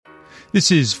This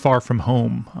is Far From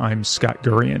Home. I'm Scott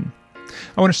Gurian.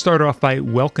 I want to start off by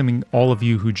welcoming all of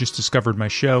you who just discovered my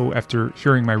show after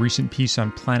hearing my recent piece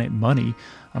on Planet Money.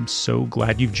 I'm so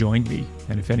glad you've joined me.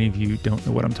 And if any of you don't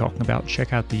know what I'm talking about,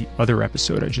 check out the other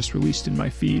episode I just released in my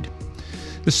feed.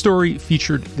 The story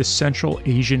featured the Central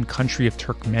Asian country of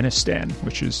Turkmenistan,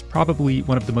 which is probably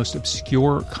one of the most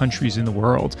obscure countries in the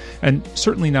world, and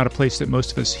certainly not a place that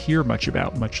most of us hear much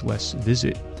about, much less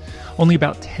visit. Only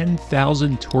about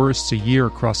 10,000 tourists a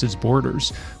year cross its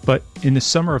borders, but in the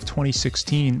summer of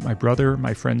 2016, my brother,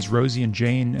 my friends Rosi and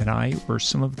Jane, and I were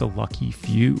some of the lucky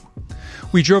few.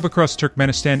 We drove across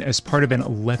Turkmenistan as part of an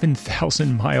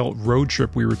 11,000-mile road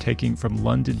trip we were taking from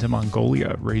London to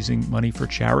Mongolia, raising money for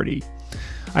charity.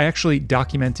 I actually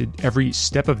documented every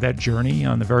step of that journey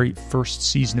on the very first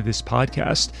season of this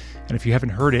podcast, and if you haven't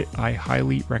heard it, I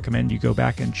highly recommend you go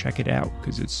back and check it out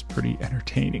because it's pretty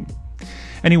entertaining.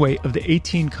 Anyway, of the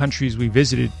 18 countries we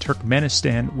visited,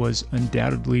 Turkmenistan was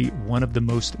undoubtedly one of the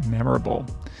most memorable.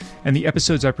 And the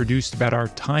episodes I produced about our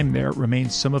time there remain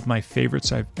some of my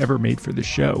favorites I've ever made for the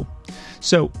show.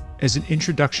 So, as an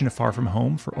introduction to Far From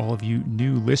Home for all of you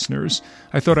new listeners,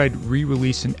 I thought I'd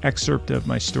re-release an excerpt of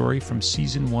my story from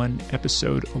Season 1,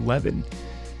 Episode 11.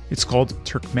 It's called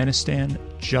Turkmenistan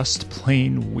Just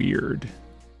Plain Weird.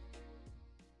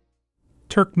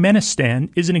 Turkmenistan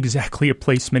isn't exactly a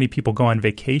place many people go on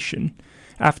vacation.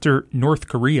 After North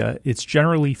Korea, it's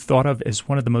generally thought of as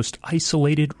one of the most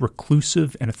isolated,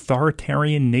 reclusive, and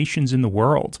authoritarian nations in the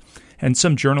world, and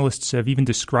some journalists have even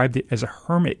described it as a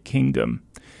hermit kingdom.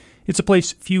 It's a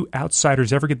place few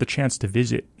outsiders ever get the chance to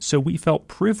visit, so we felt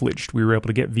privileged we were able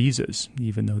to get visas,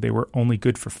 even though they were only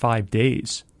good for 5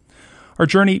 days. Our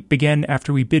journey began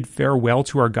after we bid farewell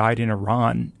to our guide in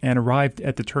Iran and arrived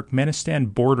at the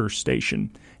Turkmenistan border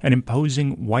station, an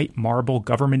imposing white marble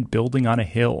government building on a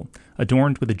hill,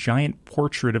 adorned with a giant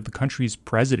portrait of the country's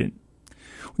president.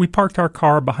 We parked our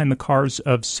car behind the cars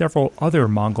of several other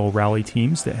Mongol rally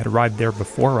teams that had arrived there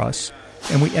before us,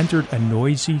 and we entered a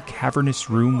noisy,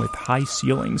 cavernous room with high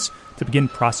ceilings to begin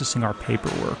processing our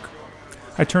paperwork.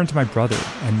 I turned to my brother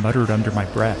and muttered under my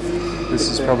breath, "This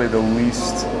is probably the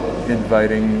least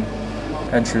inviting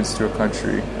entrance to a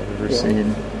country I've ever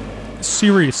seen."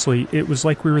 Seriously, it was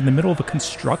like we were in the middle of a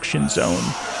construction zone.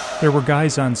 There were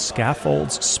guys on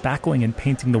scaffolds spackling and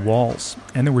painting the walls,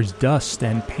 and there was dust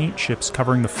and paint chips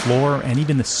covering the floor and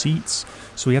even the seats,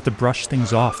 so we had to brush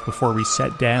things off before we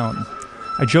sat down.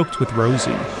 I joked with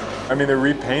Rosie. I mean, they're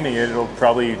repainting it. It'll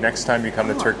probably, next time you come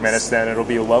to Turkmenistan, it'll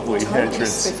be a lovely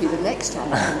entrance. The next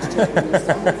time I come to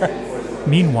Turkmenistan.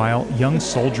 Meanwhile, young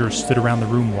soldiers stood around the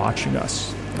room watching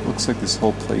us. It looks like this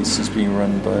whole place is being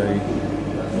run by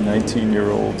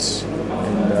 19-year-olds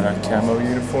in camo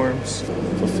uniforms,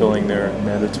 fulfilling their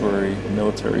mandatory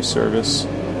military service.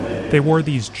 They wore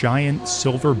these giant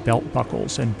silver belt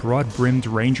buckles and broad-brimmed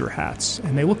ranger hats,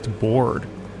 and they looked bored.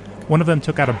 One of them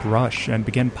took out a brush and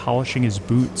began polishing his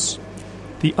boots.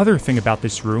 The other thing about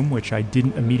this room, which I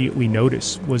didn't immediately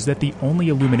notice, was that the only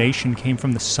illumination came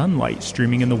from the sunlight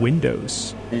streaming in the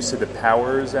windows. You said the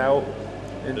power is out?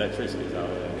 Electricity is out.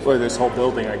 For this whole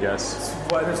building, I guess.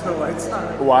 Why there's no lights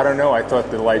on? Well, I don't know. I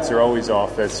thought the lights are always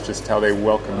off. That's just how they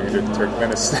welcome you to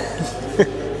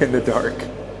Turkmenistan in the dark.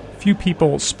 Few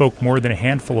people spoke more than a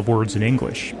handful of words in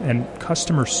English, and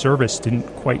customer service didn't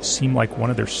quite seem like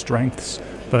one of their strengths,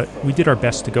 but we did our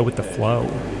best to go with the flow.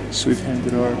 So we've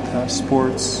handed our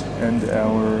passports and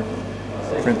our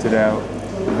printed out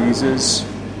visas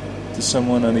to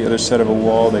someone on the other side of a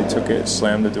wall. They took it,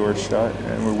 slammed the door shut,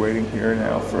 and we're waiting here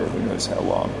now for who knows how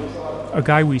long. A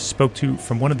guy we spoke to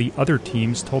from one of the other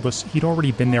teams told us he'd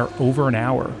already been there over an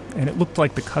hour, and it looked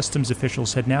like the customs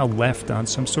officials had now left on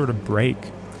some sort of break.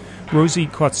 Rosie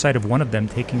caught sight of one of them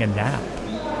taking a nap.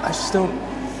 I just don't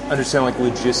understand, like,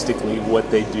 logistically what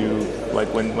they do, like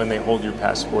when they hold your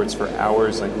passports for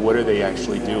hours, like what are they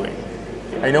actually doing?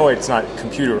 I know it's not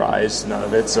computerized, none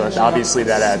of it, so obviously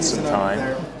that adds some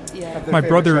time. My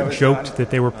brother joked that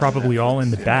they were probably all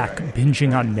in the back,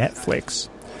 binging on Netflix.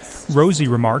 Rosie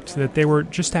remarked that they were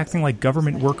just acting like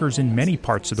government workers in many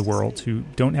parts of the world who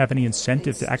don't have any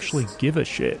incentive to actually give a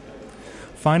shit.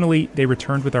 Finally, they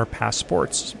returned with our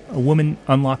passports. A woman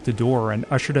unlocked the door and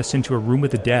ushered us into a room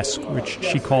with a desk, which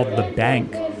she called the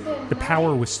bank. The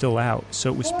power was still out, so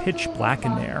it was pitch black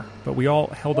in there, but we all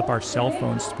held up our cell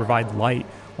phones to provide light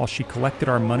while she collected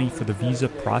our money for the visa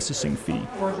processing fee,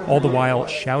 all the while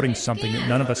shouting something that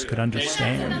none of us could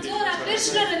understand.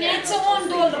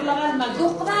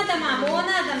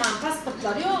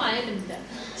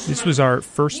 This was our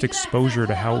first exposure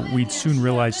to how we'd soon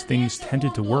realize things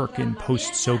tended to work in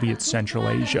post-Soviet Central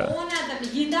Asia.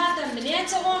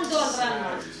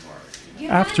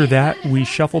 After that, we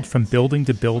shuffled from building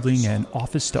to building and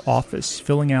office to office,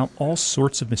 filling out all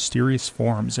sorts of mysterious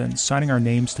forms and signing our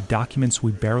names to documents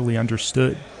we barely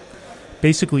understood.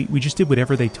 Basically, we just did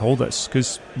whatever they told us,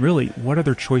 because really, what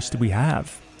other choice did we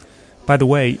have? By the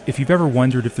way, if you've ever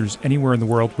wondered if there's anywhere in the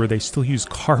world where they still use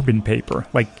carbon paper,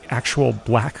 like actual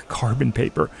black carbon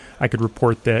paper, I could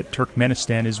report that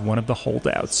Turkmenistan is one of the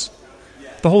holdouts.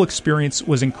 The whole experience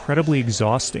was incredibly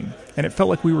exhausting, and it felt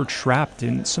like we were trapped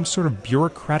in some sort of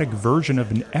bureaucratic version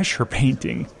of an Escher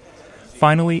painting.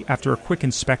 Finally, after a quick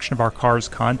inspection of our car's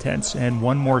contents and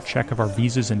one more check of our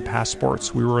visas and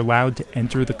passports, we were allowed to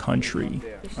enter the country.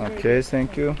 Okay,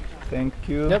 thank you. Thank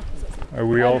you. Yep. Are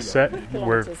we all set?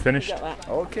 We're finished?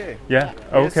 Okay. Yeah?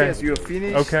 Okay. Yes, you're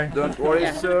finished. Okay. Don't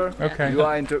worry, sir. Okay. You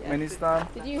are in Turkmenistan.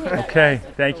 Okay.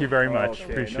 Thank you very much.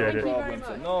 Okay, Appreciate it. problem,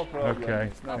 sir. No problem.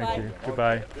 Okay. No Thank you. problem.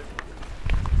 Goodbye.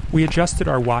 We adjusted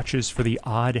our watches for the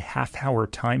odd half-hour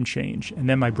time change, and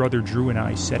then my brother Drew and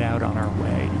I set out on our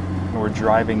way. We're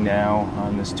driving now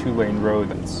on this 2-lane road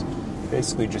that's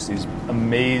basically just these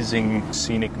amazing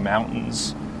scenic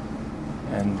mountains.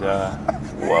 And,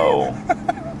 whoa.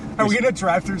 Are we gonna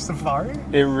drive through safari?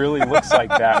 It really looks like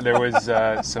that. There was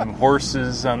some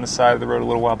horses on the side of the road a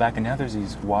little while back, and now there's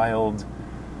these wild,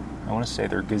 I want to say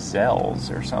they're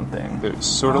gazelles or something. They're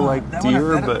sort of like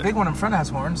deer, that but big one in front has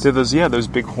horns. they're those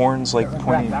big horns like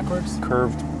pointing backwards?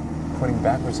 curved, pointing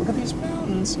backwards. Look at these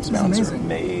mountains. These mountains are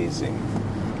amazing.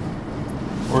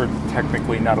 We're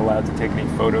technically not allowed to take any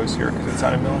photos here because it's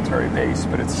on a military base,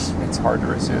 but it's hard to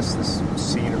resist. This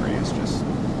scenery is just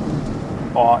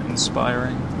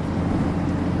awe-inspiring.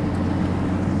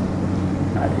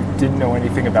 I didn't know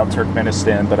anything about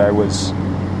Turkmenistan, but I was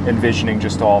envisioning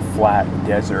just all flat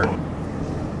desert.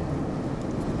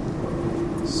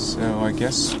 So I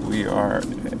guess we are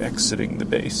exiting the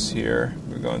base here.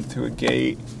 We're going through a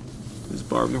gate. There's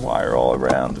barbed wire all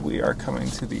around. We are coming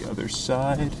to the other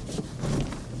side.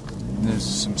 There's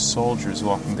some soldiers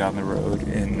walking down the road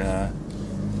in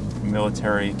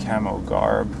military camo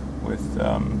garb with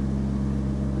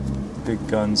big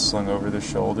guns slung over their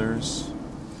shoulders.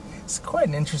 It's quite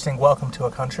an interesting welcome to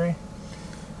a country.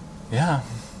 Yeah.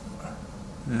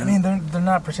 I mean, they're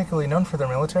not particularly known for their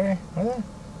military, are they?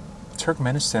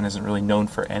 Turkmenistan isn't really known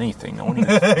for anything. No one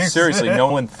even, seriously, no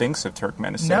one thinks of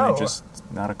Turkmenistan. No. It's just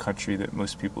not a country that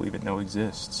most people even know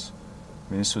exists.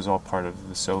 I mean, this was all part of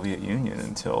the Soviet Union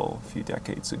until a few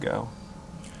decades ago.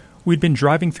 We'd been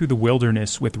driving through the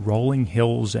wilderness with rolling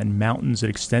hills and mountains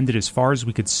that extended as far as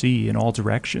we could see in all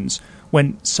directions,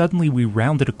 when suddenly we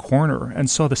rounded a corner and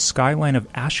saw the skyline of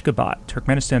Ashgabat,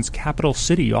 Turkmenistan's capital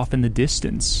city, off in the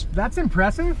distance. That's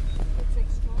impressive.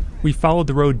 We followed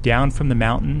the road down from the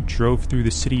mountain, drove through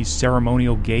the city's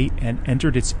ceremonial gate, and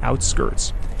entered its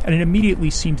outskirts, and it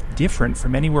immediately seemed different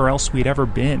from anywhere else we'd ever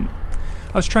been.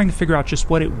 I was trying to figure out just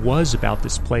what it was about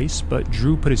this place, but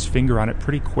Drew put his finger on it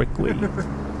pretty quickly.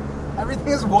 Everything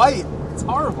is white. It's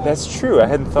horrible. That's true. I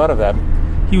hadn't thought of that.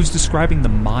 He was describing the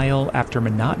mile after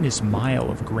monotonous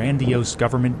mile of grandiose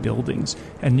government buildings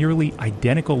and nearly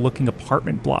identical-looking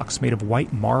apartment blocks made of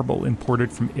white marble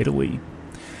imported from Italy.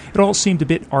 It all seemed a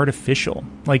bit artificial,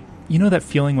 like, you know that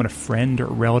feeling when a friend or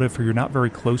relative who you're not very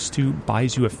close to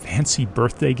buys you a fancy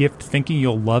birthday gift thinking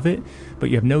you'll love it, but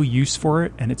you have no use for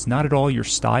it and it's not at all your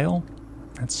style?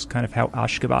 That's kind of how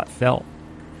Ashgabat felt.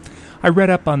 I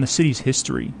read up on the city's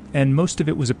history, and most of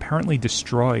it was apparently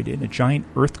destroyed in a giant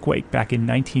earthquake back in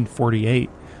 1948,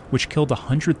 which killed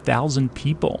 100,000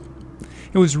 people.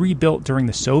 It was rebuilt during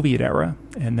the Soviet era,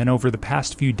 and then over the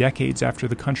past few decades after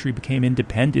the country became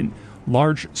independent,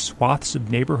 large swaths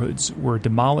of neighborhoods were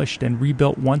demolished and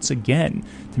rebuilt once again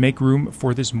to make room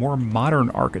for this more modern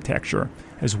architecture,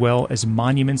 as well as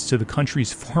monuments to the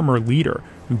country's former leader,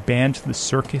 who banned the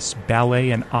circus, ballet,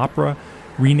 and opera,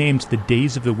 renamed the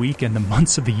days of the week and the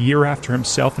months of the year after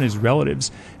himself and his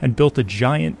relatives, and built a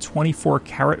giant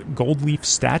 24-carat gold leaf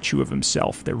statue of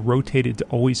himself that rotated to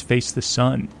always face the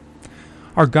sun.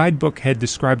 Our guidebook had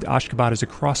described Ashgabat as a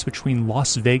cross between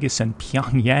Las Vegas and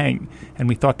Pyongyang, and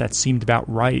we thought that seemed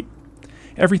about right.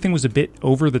 Everything was a bit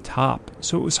over the top,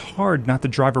 so it was hard not to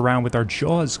drive around with our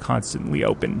jaws constantly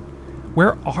open.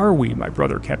 Where are we? My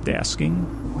brother kept asking.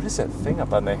 What is that thing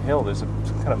up on the hill? There's some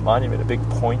kind of monument, a big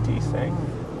pointy thing.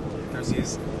 There's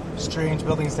these strange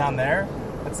buildings down there.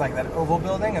 It's like that oval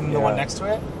building, and the one next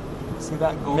to it. See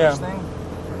that goldish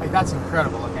thing? Like, that's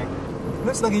incredible looking. It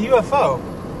looks like a UFO.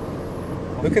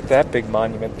 Look at that big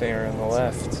monument there on the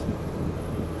left.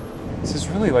 This is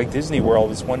really like Disney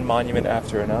World. It's one monument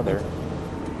after another.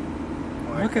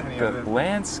 Look at the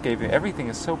landscape. Everything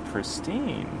is so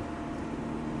pristine.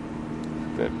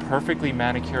 The perfectly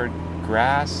manicured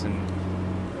grass, and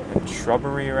And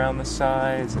shrubbery around the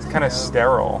sides. It's kind of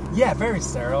sterile. Yeah, very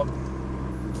sterile.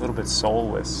 A little bit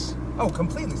soulless. Oh,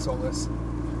 completely soulless.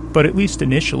 But at least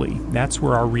initially, that's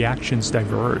where our reactions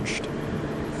diverged.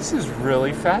 This is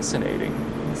really fascinating.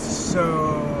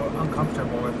 So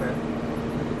uncomfortable with it.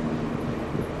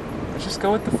 Just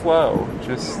go with the flow.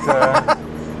 Just,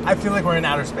 I feel like we're in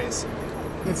outer space.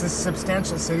 It's a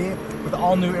substantial city with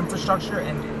all new infrastructure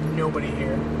and nobody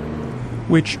here.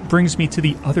 Which brings me to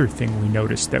the other thing we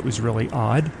noticed that was really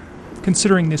odd.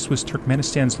 Considering this was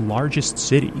Turkmenistan's largest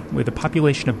city, with a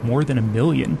population of more than 1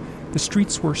 million, the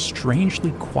streets were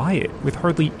strangely quiet, with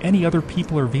hardly any other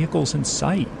people or vehicles in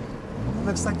sight. It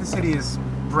looks like the city is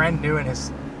brand new and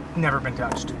has never been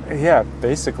touched. Yeah,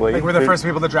 basically. Like we're the first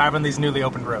people to drive on these newly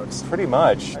opened roads. Pretty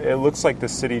much. It looks like the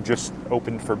city just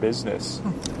opened for business.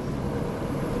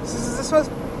 This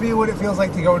must be what it feels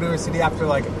like to go to a city after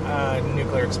like a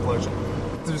nuclear explosion.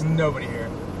 There's nobody here.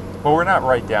 Well, we're not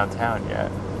right downtown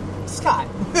yet. Scott.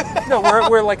 No,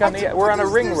 we're like on a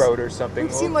ring road or something.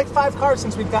 We've seen like 5 cars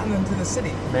since we've gotten into the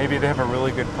city. Maybe they have a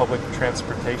really good public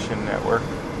transportation network.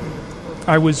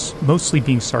 I was mostly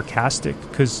being sarcastic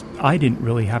because I didn't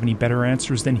really have any better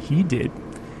answers than he did,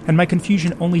 and my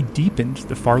confusion only deepened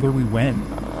the farther we went.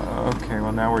 Okay,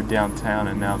 well now we're downtown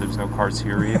and now there's no cars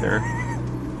here either.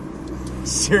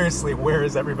 Seriously, where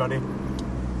is everybody?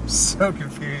 I'm so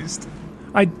confused.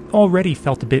 I'd already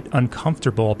felt a bit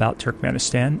uncomfortable about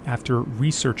Turkmenistan after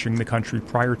researching the country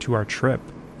prior to our trip.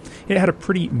 It had a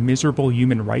pretty miserable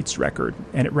human rights record,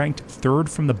 and it ranked 3rd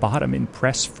from the bottom in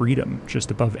press freedom,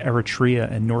 just above Eritrea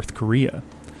and North Korea.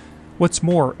 What's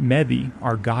more, Mehdi,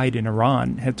 our guide in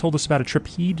Iran, had told us about a trip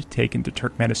he'd taken to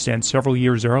Turkmenistan several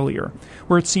years earlier,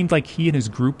 where it seemed like he and his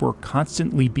group were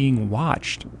constantly being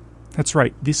watched. That's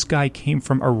right, this guy came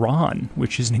from Iran,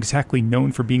 which isn't exactly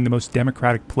known for being the most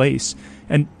democratic place,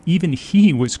 and even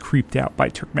he was creeped out by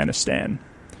Turkmenistan.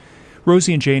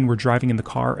 Rosi and Jane were driving in the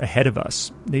car ahead of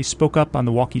us. They spoke up on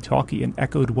the walkie-talkie and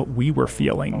echoed what we were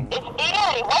feeling. It's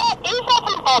eerie. What is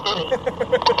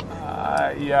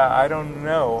everybody? Yeah, I don't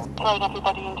know. Throwing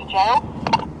everybody into jail?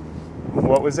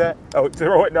 What was that? Oh,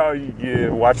 throw it. No,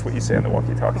 you watch what you say on the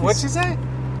walkie-talkies. What'd you say?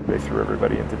 They threw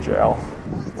everybody into jail.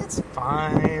 It's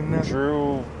fine.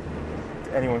 Drew,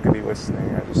 anyone could be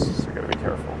listening. I gotta be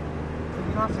careful. You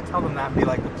don't have to tell them that and be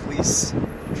like the police.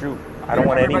 Drew, I don't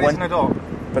want Everybody's anyone. an adult.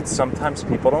 But sometimes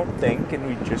people don't think, and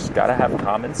we just gotta have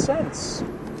common sense.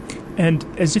 And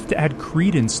as if to add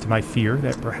credence to my fear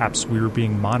that perhaps we were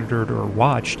being monitored or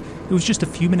watched, it was just a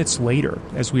few minutes later,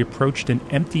 as we approached an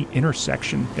empty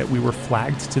intersection, that we were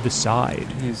flagged to the side.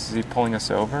 Is he pulling us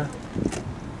over?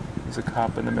 There's a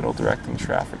cop in the middle directing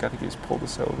traffic. I think he's pulled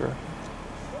us over.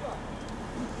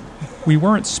 We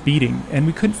weren't speeding, and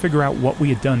we couldn't figure out what we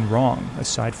had done wrong,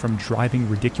 aside from driving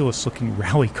ridiculous-looking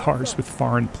rally cars with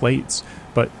foreign plates,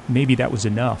 but maybe that was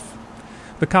enough.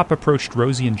 The cop approached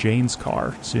Rosi and Jane's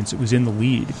car, since it was in the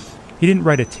lead. He didn't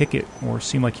write a ticket, or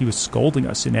seem like he was scolding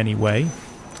us in any way.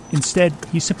 Instead,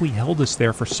 he simply held us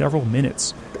there for several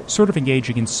minutes, sort of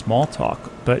engaging in small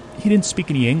talk, but he didn't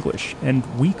speak any English, and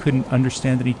we couldn't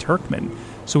understand any Turkmen,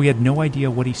 so we had no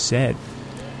idea what he said.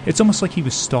 It's almost like he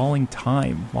was stalling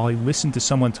time while he listened to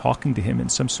someone talking to him in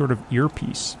some sort of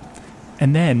earpiece.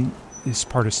 And then, this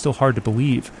part is still hard to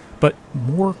believe, but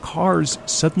more cars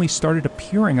suddenly started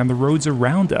appearing on the roads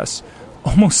around us,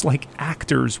 almost like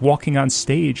actors walking on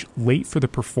stage late for the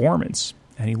performance,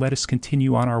 and he let us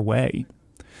continue on our way.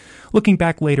 Looking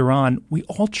back later on, we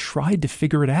all tried to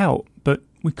figure it out, but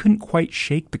we couldn't quite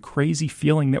shake the crazy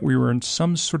feeling that we were in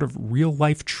some sort of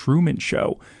real-life Truman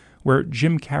Show, where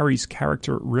Jim Carrey's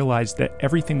character realized that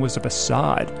everything was a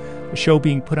facade, a show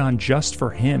being put on just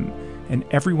for him, and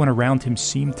everyone around him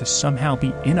seemed to somehow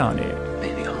be in on it.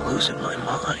 Maybe I'm losing my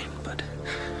mind, but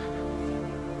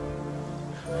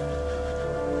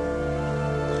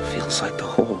it feels like the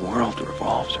whole world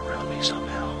revolves around me somehow.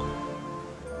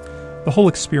 The whole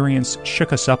experience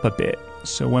shook us up a bit,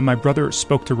 so when my brother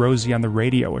spoke to Rosi on the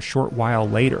radio a short while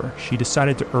later, she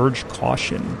decided to urge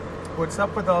caution. What's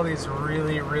up with all these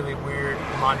really, really weird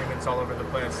monuments all over the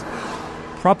place?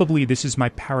 Probably this is my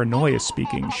paranoia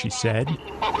speaking, she said.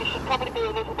 But we should probably be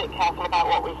a little bit careful about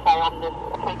what we say on this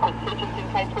frequency just in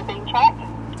case we're being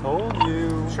tracked. Told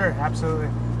you. Sure,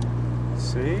 absolutely.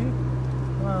 See?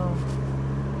 Well,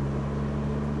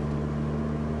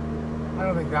 I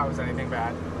don't think that was anything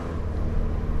bad.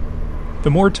 The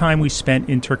more time we spent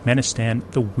in Turkmenistan,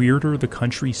 the weirder the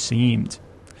country seemed.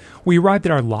 We arrived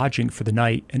at our lodging for the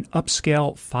night, an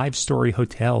upscale 5-story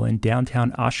hotel in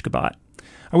downtown Ashgabat.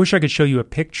 I wish I could show you a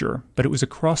picture, but it was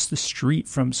across the street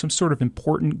from some sort of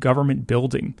important government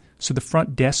building, so the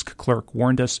front desk clerk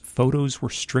warned us photos were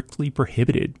strictly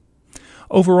prohibited.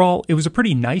 Overall, it was a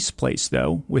pretty nice place,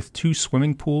 though, with 2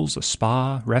 swimming pools, a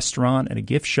spa, restaurant, and a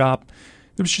gift shop.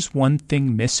 There was just one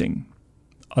thing missing: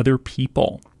 other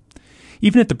people.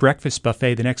 Even at the breakfast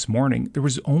buffet the next morning, there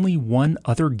was only one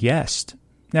other guest.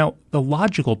 Now, the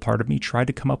logical part of me tried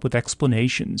to come up with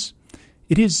explanations.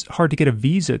 It is hard to get a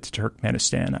visa to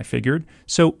Turkmenistan, I figured,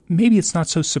 so maybe it's not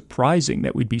so surprising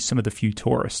that we'd be some of the few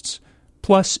tourists.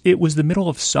 Plus, it was the middle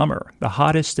of summer, the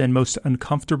hottest and most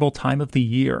uncomfortable time of the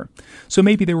year, so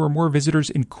maybe there were more visitors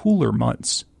in cooler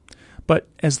months. But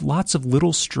as lots of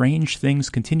little strange things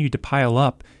continued to pile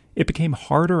up, it became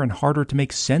harder and harder to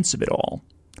make sense of it all.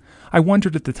 I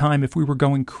wondered at the time if we were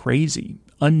going crazy,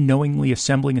 unknowingly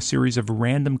assembling a series of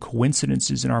random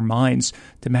coincidences in our minds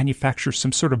to manufacture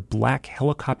some sort of black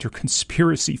helicopter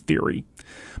conspiracy theory.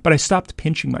 But I stopped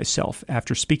pinching myself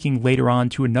after speaking later on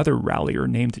to another rallier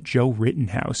named Joe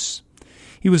Rittenhouse.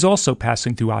 He was also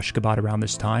passing through Ashgabat around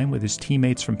this time with his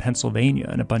teammates from Pennsylvania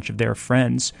and a bunch of their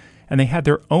friends, and they had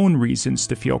their own reasons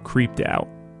to feel creeped out.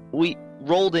 We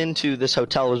rolled into this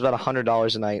hotel. It was about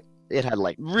 $100 a night. It had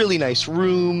like really nice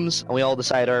rooms, and we all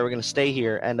decided, all right, we're going to stay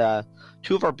here. And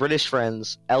 2 of our British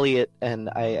friends, Elliot and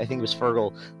I think it was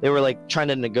Fergal, they were like trying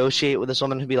to negotiate with this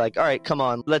woman who'd be like, all right, come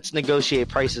on, let's negotiate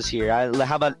prices here.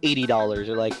 How about $80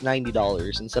 or like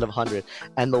 $90 instead of $100?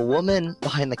 And the woman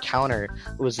behind the counter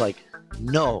was like,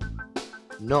 no.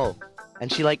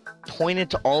 And she like pointed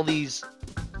to all these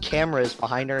cameras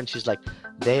behind her, and she's like,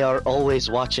 they are always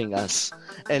watching us.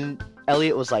 And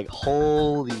Elliot was like,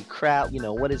 holy crap,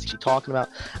 what is she talking about?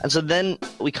 And so then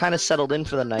we kind of settled in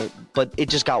for the night, but it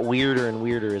just got weirder and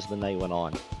weirder as the night went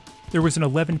on. There was an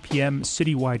 11 p.m.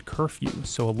 citywide curfew,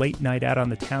 so a late night out on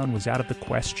the town was out of the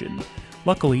question.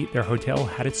 Luckily, their hotel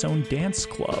had its own dance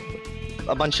club.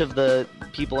 A bunch of the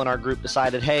people in our group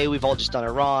decided, hey, we've all just done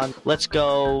Iran. Let's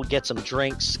go get some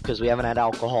drinks because we haven't had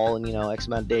alcohol in, X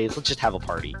amount of days. Let's just have a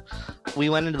party. We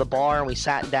went into the bar and we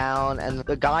sat down, and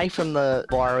the guy from the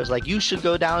bar was like, you should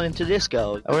go down into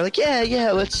disco. And we're like,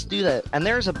 yeah, let's do that. And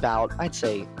there's about, I'd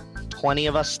say, 20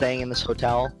 of us staying in this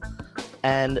hotel.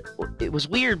 And it was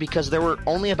weird because there were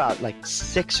only about like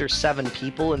 6 or 7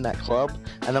 people in that club.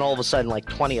 And then all of a sudden, like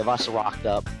 20 of us rocked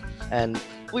up. And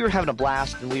we were having a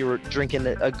blast, and we were drinking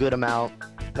a good amount.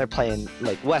 They're playing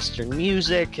like Western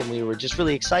music, and we were just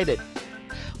really excited.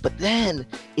 But then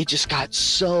it just got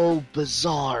so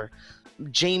bizarre.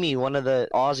 Jamie, one of the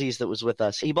Aussies that was with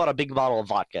us, he bought a big bottle of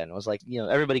vodka and was like,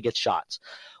 everybody gets shots.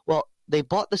 Well, they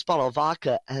bought this bottle of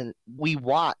vodka, and we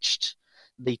watched.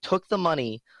 They took the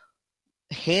money,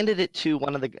 handed it to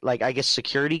one of the,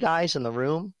 security guys in the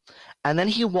room, and then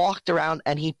he walked around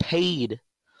and he paid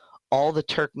all the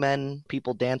Turkmen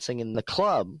people dancing in the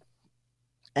club.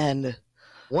 And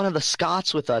one of the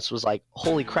Scots with us was like,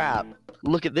 holy crap,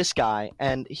 look at this guy.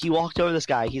 And he walked over to this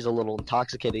guy. He's a little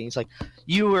intoxicated. He's like,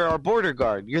 you were our border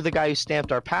guard. You're the guy who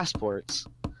stamped our passports.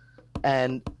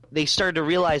 And they started to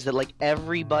realize that like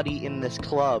everybody in this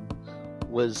club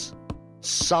was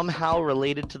somehow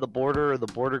related to the border or the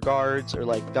border guards or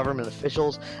like government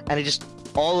officials. And it just,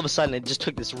 all of a sudden, it just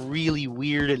took this really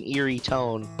weird and eerie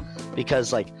tone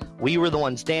because like we were the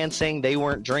ones dancing, they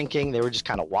weren't drinking, they were just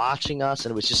kind of watching us,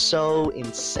 and it was just so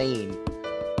insane.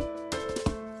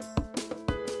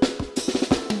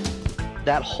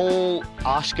 That whole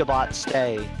Ashgabat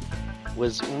stay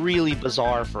was really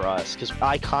bizarre for us because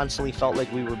I constantly felt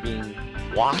like we were being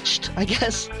watched, I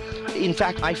guess. In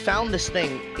fact, I found this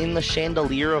thing in the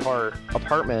chandelier of our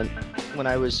apartment when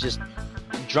I was just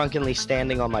drunkenly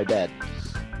standing on my bed.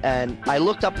 And I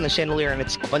looked up in the chandelier, and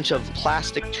it's a bunch of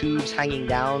plastic tubes hanging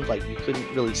down, like you couldn't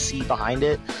really see behind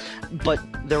it. But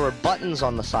there were buttons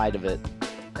on the side of it,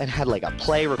 and had like a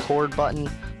play record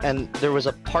button, and there was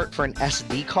a part for an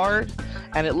SD card,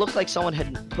 and it looked like someone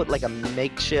had put like a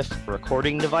makeshift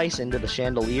recording device into the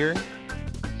chandelier.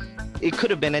 It could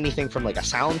have been anything from like a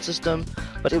sound system,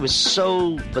 but it was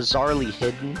so bizarrely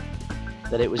hidden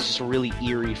that it was just really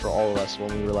eerie for all of us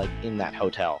when we were like in that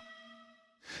hotel.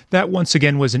 That, once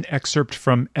again, was an excerpt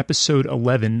from episode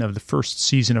 11 of the first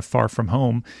season of Far From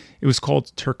Home. It was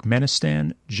called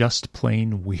Turkmenistan, Just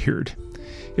Plain Weird.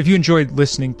 If you enjoyed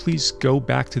listening, please go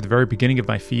back to the very beginning of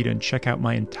my feed and check out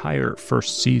my entire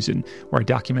first season, where I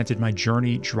documented my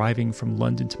journey driving from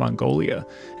London to Mongolia.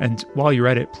 And while you're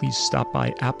at it, please stop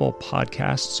by Apple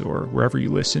Podcasts or wherever you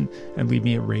listen and leave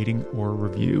me a rating or a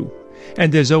review.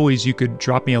 And as always, you could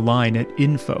drop me a line at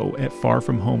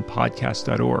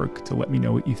info@farfromhomepodcast.org to let me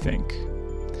know what you think.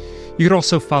 You could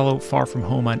also follow Far From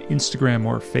Home on Instagram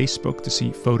or Facebook to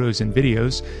see photos and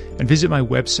videos, and visit my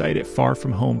website at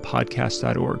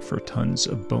farfromhomepodcast.org for tons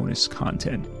of bonus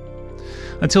content.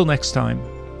 Until next time,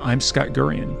 I'm Scott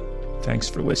Gurian. Thanks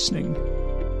for listening.